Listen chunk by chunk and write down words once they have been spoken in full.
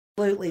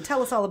Absolutely.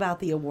 Tell us all about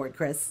the award,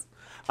 Chris.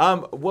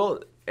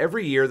 Well,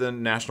 every year the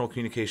National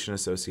Communication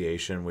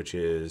Association, which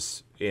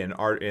is in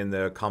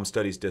the comm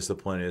studies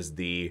discipline, is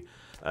the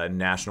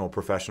national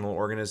professional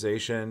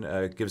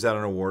organization, gives out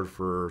an award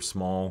for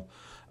small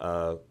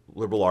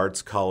liberal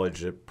arts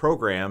college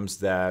programs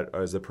that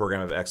is a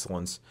program of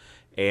excellence.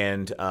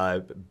 And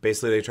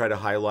basically they try to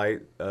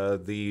highlight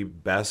the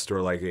best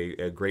or like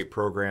a great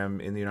program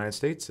in the United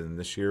States. And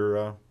this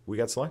year we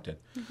got selected.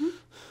 Mm-hmm.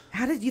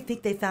 How did you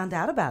think they found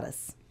out about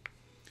us?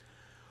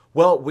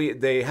 Well,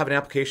 they have an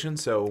application,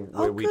 so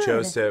we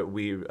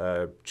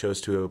good.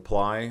 chose to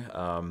apply,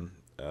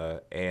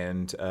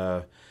 and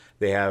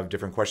they have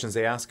different questions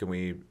they ask, and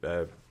we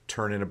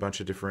turn in a bunch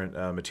of different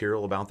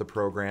material about the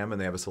program,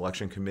 and they have a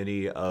selection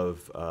committee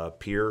of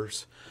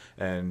peers,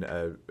 and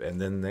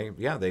then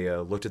they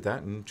looked at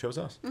that and chose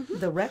us. Mm-hmm.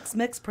 The Rex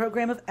Mix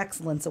Program of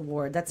Excellence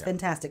Award. That's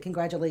fantastic.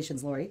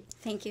 Congratulations, Lori.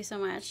 Thank you so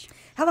much.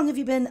 How long have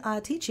you been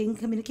teaching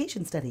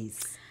communication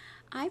studies?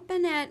 I've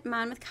been at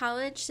Monmouth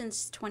College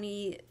since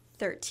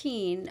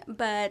 2013,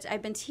 but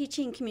I've been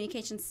teaching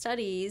communication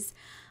studies,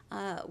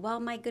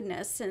 my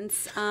goodness,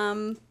 since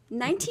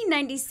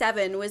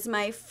 1997 was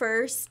my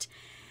first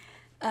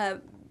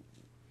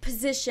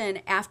position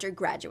after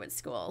graduate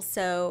school.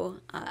 So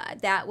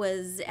that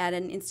was at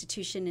an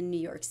institution in New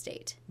York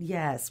State.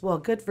 Yes. Well,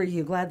 good for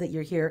you. Glad that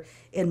you're here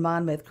in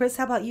Monmouth. Chris,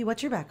 how about you?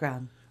 What's your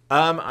background?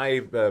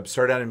 I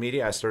started out in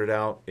media. I started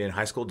out in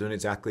high school doing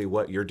exactly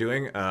what you're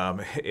doing,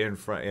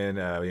 behind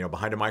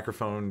a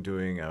microphone,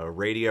 doing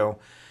radio,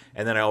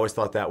 and then I always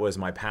thought that was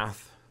my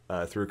path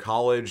through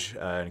college,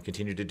 and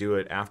continued to do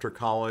it after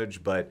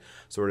college. But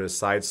sort of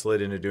side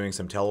slid into doing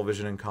some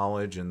television in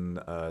college, and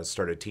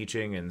started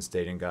teaching, and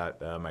stayed and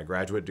got my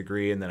graduate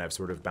degree, and then I've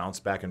sort of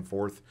bounced back and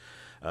forth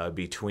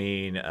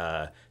between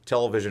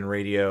television,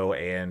 radio,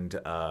 and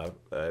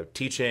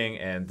teaching.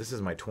 And this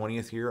is my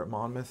 20th year at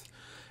Monmouth.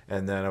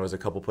 And then I was a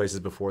couple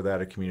places before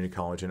that at community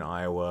college in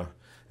Iowa.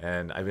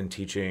 And I've been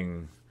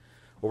teaching,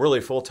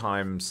 really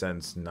full-time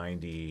since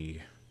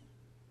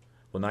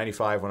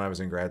 95 when I was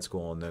in grad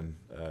school, and then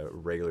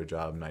regular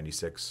job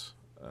 96,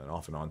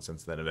 off and on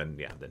since then. And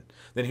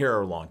then here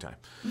a long time.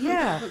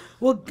 Yeah.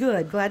 Well,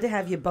 good. Glad to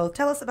have you both.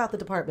 Tell us about the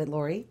department,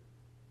 Lori.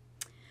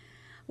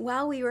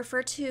 Well, we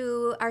refer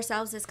to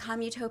ourselves as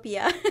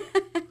Commutopia.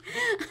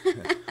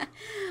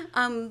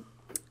 And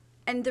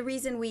the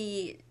reason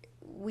we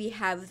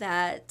have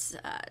that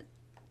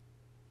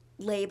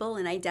label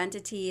and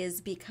identity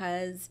is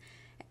because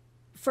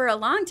for a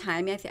long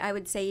time, I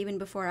would say even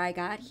before I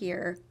got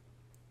here,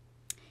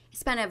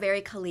 it's been a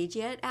very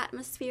collegiate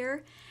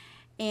atmosphere,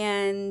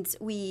 and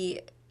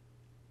we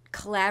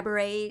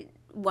collaborate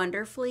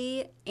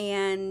wonderfully,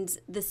 and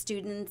the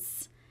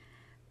students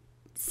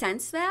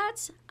sense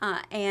that,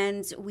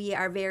 and we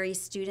are very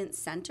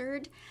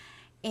student-centered,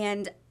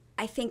 and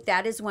I think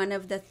that is one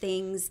of the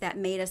things that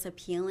made us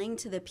appealing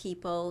to the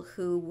people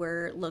who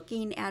were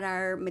looking at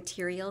our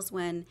materials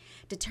when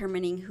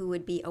determining who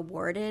would be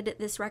awarded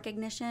this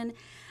recognition,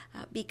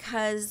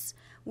 because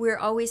we're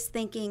always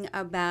thinking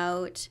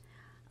about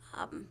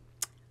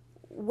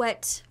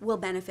what will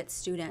benefit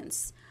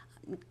students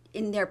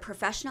in their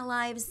professional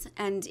lives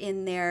and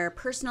in their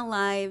personal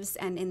lives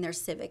and in their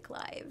civic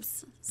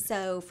lives.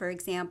 So, for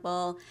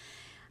example,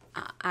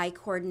 I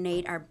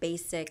coordinate our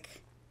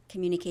basic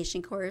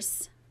communication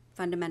course,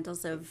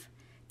 Fundamentals of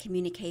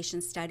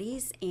Communication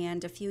Studies,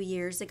 and a few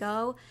years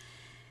ago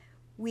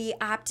we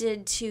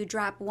opted to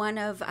drop one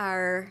of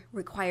our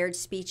required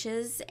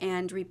speeches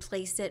and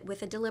replace it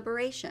with a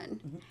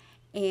deliberation. Mm-hmm.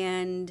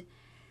 And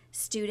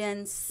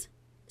students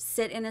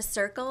sit in a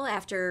circle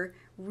after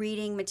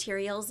reading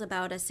materials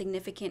about a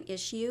significant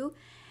issue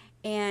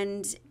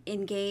and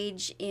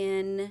engage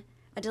in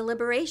a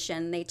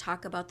deliberation. They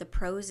talk about the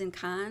pros and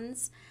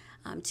cons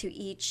to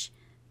each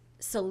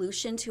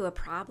solution to a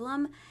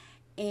problem,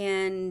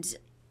 and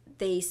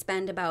they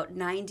spend about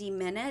 90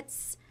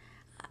 minutes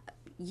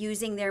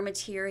using their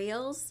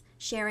materials,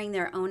 sharing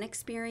their own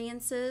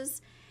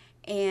experiences,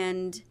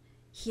 and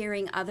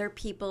hearing other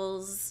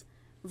people's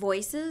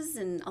voices,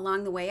 and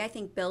along the way, I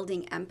think,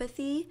 building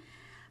empathy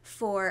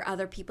for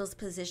other people's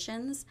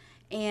positions.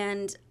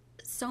 And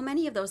so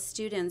many of those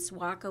students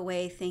walk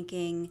away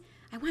thinking,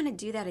 I want to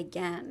do that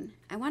again.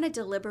 I want to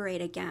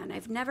deliberate again.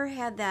 I've never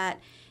had that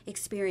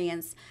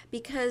experience,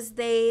 because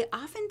they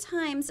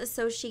oftentimes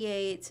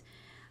associate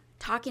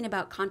talking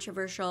about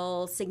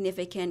controversial,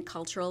 significant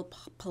cultural,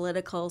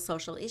 political,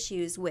 social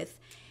issues with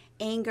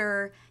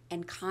anger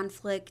and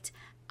conflict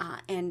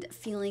and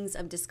feelings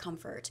of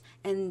discomfort.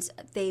 And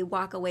they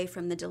walk away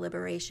from the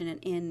deliberation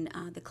in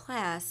the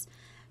class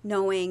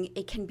knowing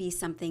it can be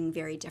something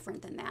very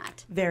different than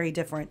that. Very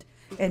different.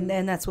 And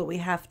that's what we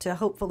have to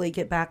hopefully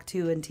get back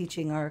to in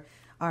teaching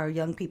our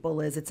young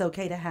people is it's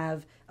okay to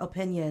have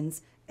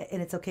opinions,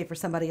 and it's okay for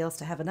somebody else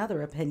to have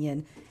another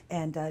opinion,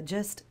 and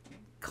just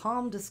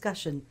calm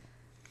discussion.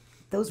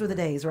 Those were the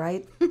days,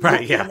 right?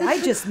 Right, yeah. And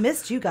I just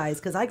missed you guys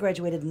because I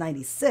graduated in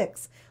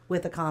 96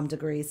 with a comm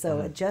degree,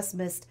 so I just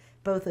missed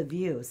both of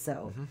you.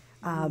 So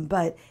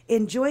But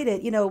enjoyed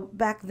it. You know,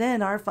 back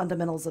then our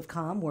fundamentals of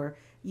comm were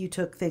you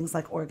took things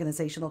like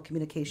organizational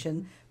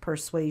communication,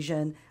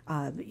 persuasion,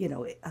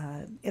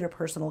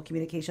 interpersonal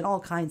communication, all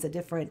kinds of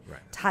different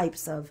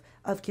types of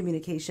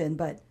communication.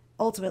 But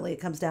ultimately, it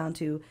comes down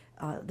to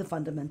the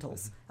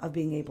fundamentals of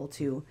being able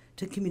to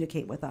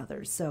communicate with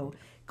others. So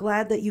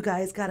glad that you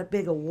guys got a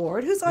big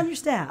award. Who's on your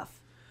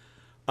staff?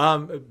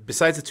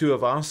 Besides the two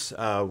of us,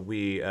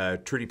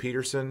 Trudy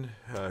Peterson,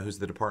 who's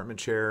the department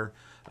chair,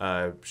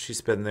 she's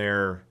been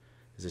there,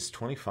 is this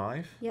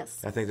 25?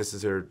 Yes. I think this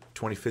is her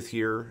 25th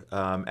year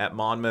at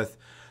Monmouth.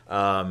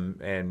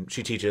 And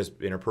she teaches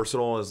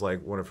interpersonal as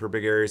like one of her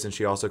big areas, and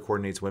she also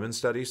coordinates women's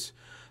studies,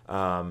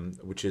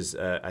 which is,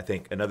 I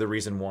think, another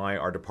reason why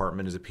our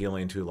department is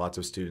appealing to lots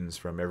of students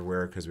from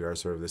everywhere, because we are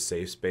sort of the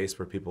safe space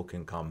where people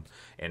can come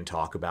and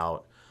talk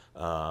about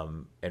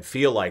and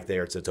feel like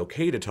it's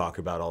okay to talk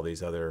about all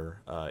these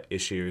other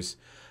issues.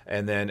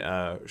 And then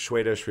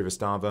Shweta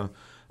Srivastava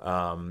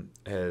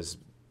has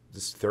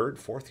this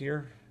fourth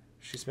year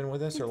she's been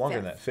with us, or longer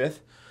than that,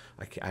 fifth.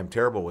 I'm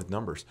terrible with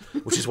numbers,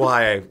 which is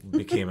why I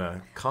became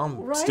a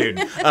comm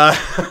student.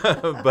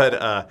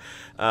 But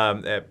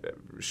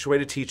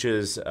Shweta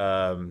teaches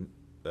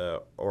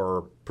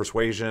or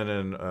persuasion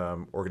and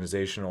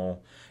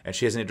organizational, and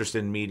she has an interest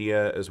in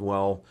media as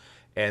well.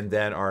 And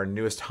then our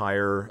newest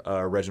hire,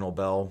 Reginald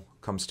Bell,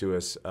 comes to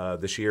us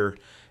this year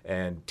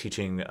and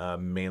teaching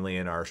mainly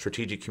in our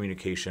strategic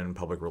communication,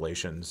 public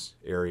relations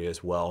area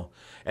as well.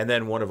 And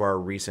then one of our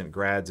recent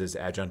grads is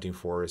adjuncting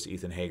for us,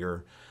 Ethan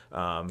Hager,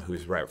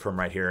 who's from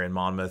right here in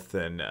Monmouth.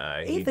 And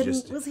Ethan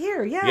was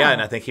here, yeah. Yeah,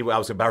 and I think I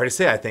was about to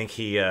say, I think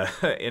he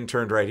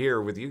interned right here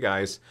with you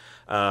guys,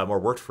 or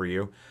worked for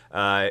you.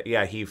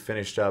 He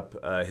finished up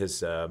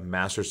his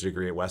master's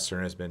degree at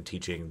Western, has been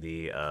teaching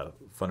the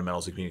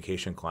fundamentals of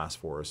communication class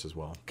for us as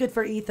well. Good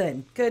for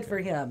Ethan. Good for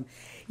him.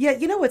 Yeah,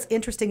 you know what's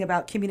interesting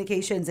about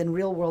communications and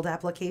real world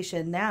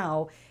application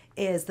now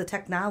is the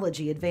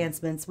technology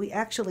advancements. We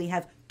actually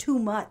have too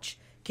much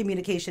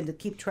communication to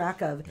keep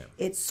track of. Yeah.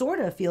 It sort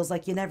of feels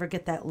like you never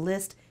get that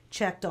list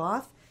checked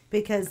off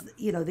because,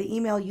 the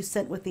email you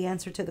sent with the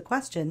answer to the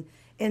question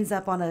ends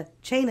up on a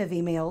chain of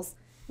emails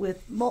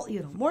with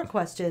more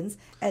questions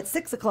at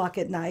 6:00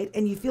 at night,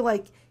 and you feel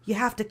like you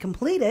have to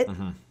complete it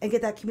and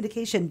get that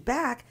communication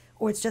back,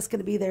 or it's just going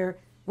to be there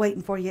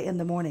waiting for you in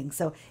the morning.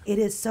 So it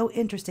is so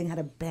interesting how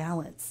to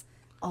balance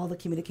all the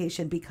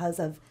communication because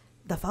of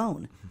the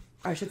phone.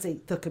 Or I should say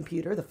the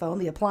computer, the phone,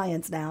 the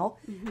appliance now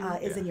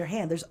is in your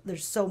hand.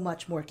 There's so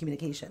much more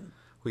communication.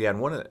 Well, yeah,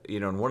 and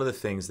one of the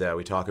things that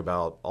we talk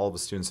about, all the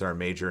students in our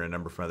major and a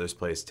number from others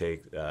places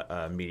take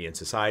a media and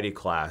society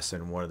class,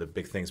 and one of the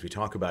big things we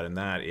talk about in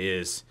that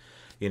is,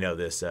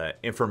 this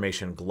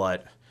information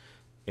glut,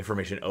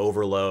 information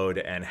overload,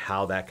 and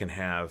how that can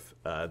have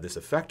this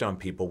effect on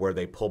people where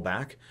they pull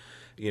back.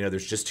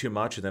 There's just too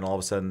much, and then all of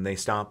a sudden they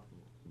stop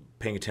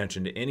paying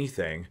attention to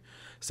anything.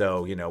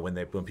 So,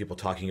 when people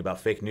talking about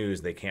fake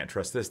news, they can't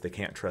trust this, they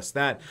can't trust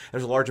that.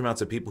 There's large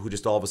amounts of people who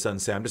just all of a sudden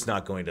say, I'm just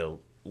not going to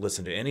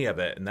listen to any of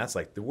it. And that's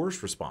like the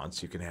worst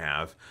response you can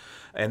have.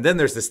 And then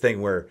there's this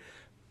thing where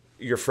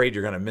you're afraid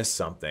you're going to miss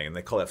something. And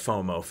they call it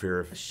FOMO, fear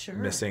of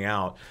missing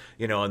out,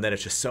 and then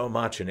it's just so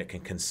much and it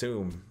can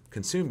consume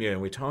you.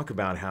 And we talk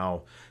about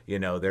how,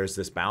 there's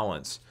this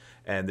balance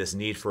and this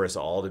need for us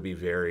all to be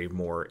very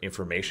more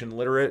information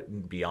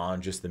literate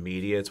beyond just the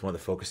media. It's one of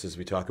the focuses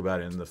we talk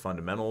about in the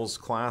fundamentals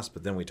class,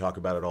 but then we talk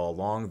about it all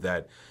along,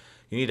 that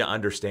you need to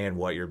understand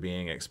what you're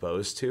being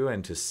exposed to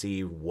and to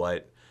see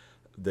what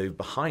the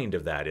behind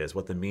of that is,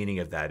 what the meaning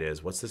of that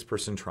is, what's this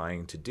person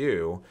trying to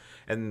do.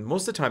 And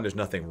most of the time there's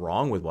nothing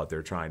wrong with what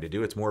they're trying to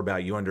do. It's more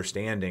about you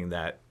understanding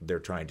that they're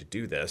trying to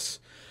do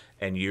this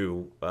and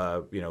you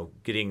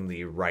getting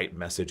the right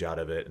message out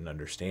of it and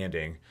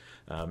understanding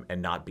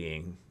and not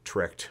being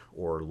tricked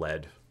or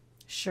led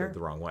the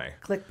wrong way.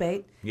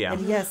 Clickbait. Yeah.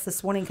 And yes,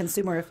 this morning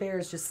Consumer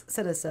Affairs just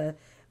sent us an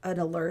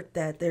alert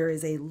that there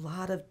is a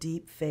lot of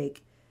deep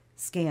fake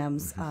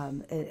scams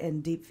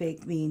and deep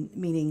fake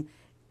meaning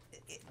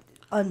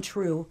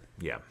untrue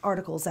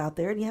articles out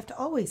there, and you have to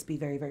always be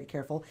very, very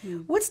careful.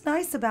 What's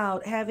nice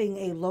about having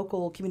a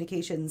local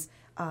communications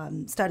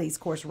studies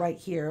course right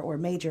here, or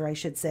major, I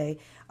should say,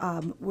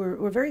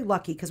 we're very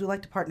lucky because we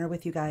like to partner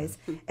with you guys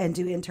and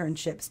do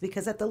internships,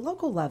 because at the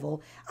local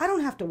level, I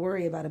don't have to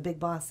worry about a big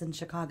boss in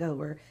Chicago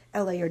or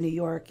LA or New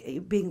York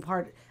being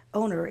part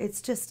owner.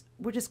 It's just,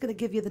 we're just going to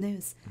give you the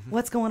news.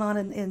 What's going on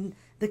in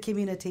the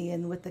community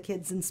and with the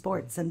kids in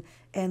sports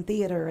and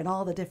theater and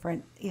all the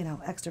different,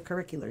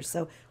 extracurriculars.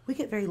 So we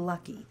get very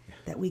lucky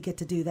that we get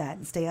to do that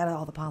and stay out of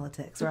all the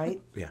politics,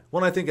 right? Yeah.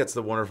 Well, I think that's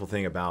the wonderful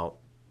thing about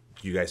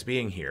you guys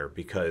being here,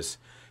 because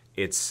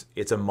it's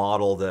a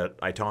model that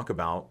I talk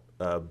about,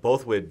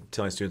 both with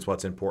telling students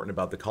what's important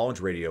about the college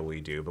radio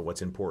we do, but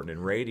what's important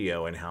in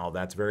radio and how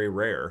that's very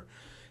rare.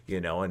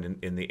 And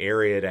in the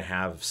area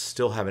to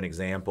still have an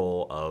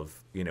example of,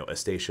 a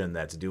station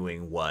that's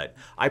doing what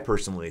I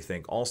personally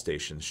think all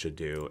stations should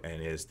do,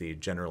 and is the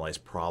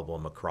generalized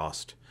problem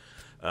across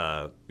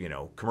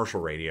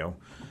commercial radio,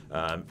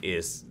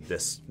 is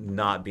this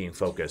not being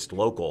focused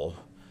local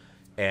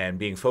and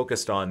being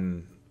focused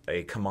on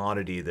a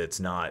commodity that's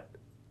not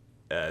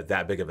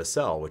that big of a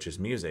sell, which is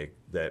music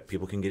that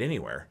people can get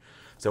anywhere.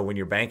 So when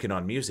you're banking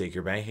on music,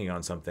 you're banking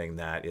on something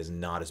that is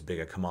not as big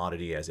a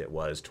commodity as it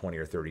was 20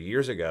 or 30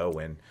 years ago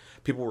when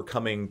people were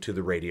coming to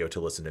the radio to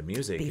listen to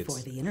music. Before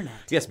the internet.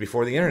 Yes,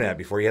 before the internet,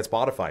 before you had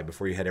Spotify,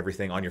 before you had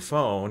everything on your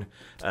phone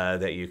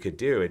that you could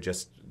do. It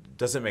just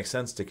doesn't make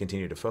sense to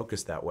continue to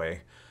focus that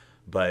way.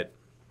 But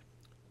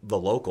the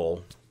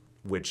local,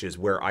 which is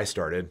where I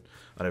started,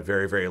 on a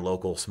very, very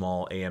local,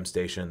 small AM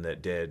station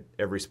that did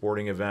every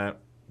sporting event,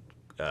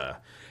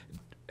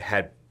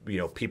 had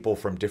people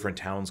from different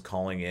towns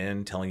calling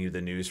in, telling you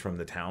the news from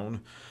the town.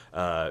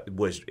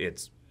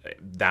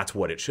 That's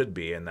what it should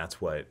be, and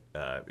that's what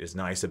is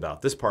nice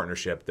about this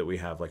partnership, that we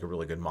have like a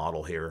really good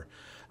model here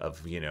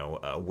of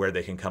where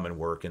they can come and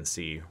work and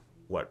see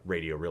what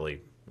radio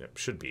really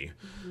should be.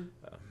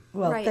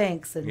 Well, Right.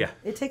 thanks. And Yeah.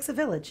 it takes a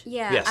village.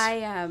 Yeah, Yes.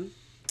 I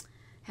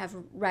have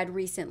read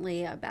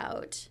recently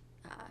about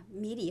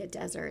media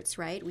deserts,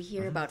 right? We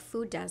hear about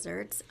food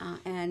deserts,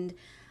 and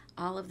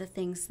all of the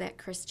things that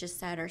Chris just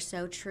said are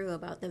so true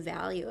about the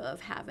value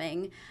of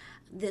having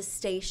this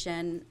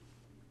station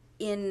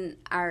in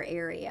our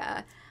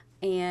area.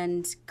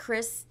 And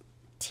Chris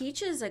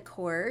teaches a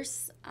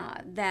course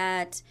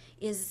that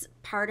is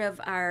part of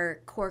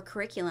our core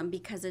curriculum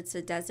because it's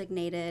a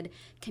designated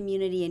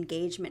community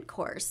engagement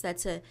course.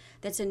 That's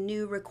a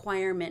new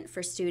requirement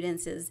for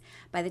students. Is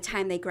by the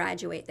time they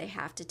graduate, they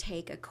have to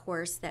take a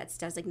course that's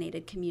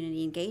designated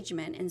community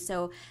engagement. And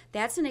so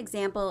that's an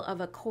example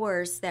of a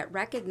course that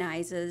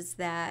recognizes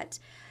that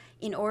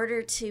in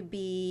order to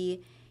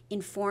be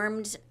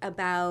informed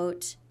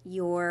about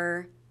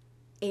your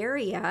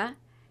area,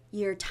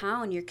 your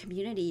town, your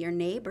community, your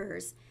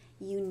neighbors,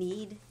 you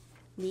need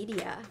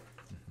media.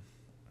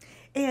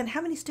 And how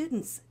many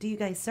students do you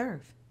guys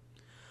serve?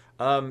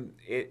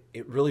 It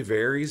really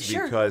varies.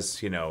 Sure.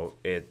 Because a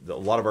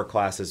lot of our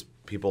classes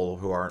people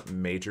who aren't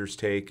majors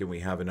take, and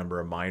we have a number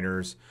of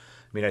minors.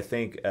 I mean, I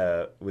think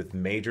with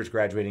majors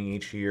graduating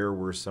each year,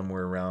 we're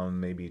somewhere around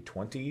maybe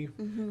 20,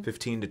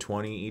 15 to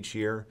 20 each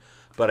year.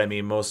 But I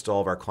mean, most all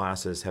of our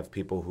classes have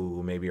people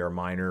who maybe are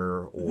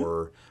minor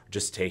or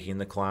just taking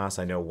the class.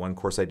 I know one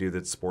course I do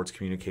that's sports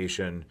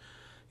communication.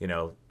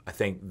 I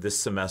think this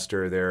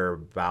semester there are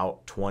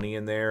about 20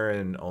 in there,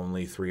 and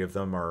only 3 of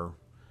them are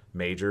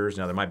majors.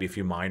 Now there might be a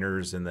few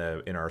minors in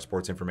our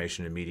sports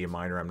information and media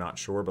minor. I'm not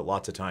sure, but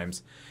lots of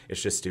times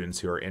it's just students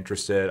who are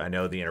interested. I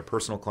know the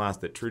interpersonal class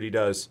that Trudy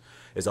does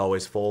is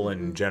always full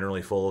and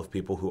generally full of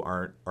people who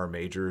aren't our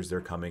majors.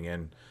 They're coming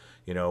in,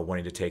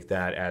 wanting to take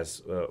that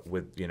as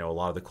with a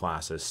lot of the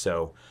classes.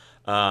 So,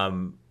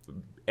 and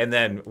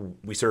then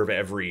we serve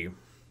every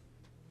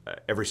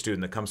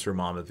student that comes through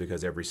Monmouth,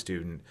 because every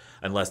student,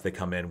 unless they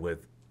come in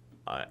with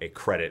a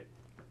credit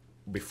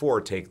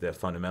before, take the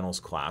fundamentals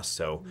class.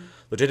 So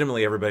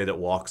legitimately everybody that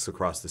walks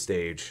across the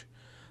stage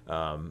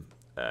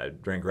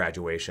during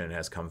graduation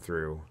has come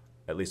through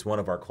at least one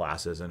of our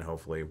classes and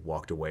hopefully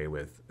walked away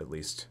with at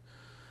least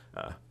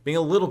being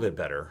a little bit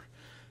better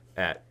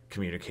at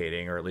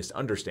communicating, or at least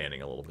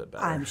understanding a little bit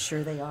better. I'm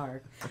sure they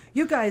are.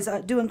 You guys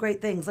are doing great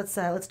things.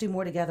 Let's do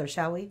more together,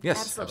 shall we? Yes,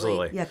 Absolutely.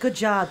 absolutely. Yeah, good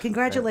job.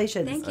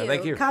 Congratulations. Thank you.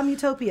 Thank you.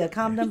 Commutopia,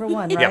 com number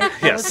 1, right?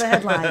 That was yes. the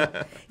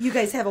headline. You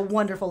guys have a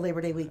wonderful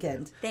Labor Day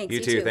weekend. Thanks.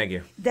 You too. Thank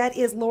you. That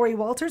is Lori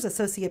Walters,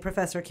 Associate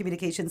Professor of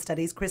Communication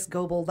Studies, Chris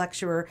Goble,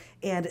 Lecturer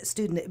and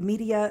Student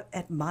Media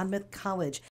at Monmouth College.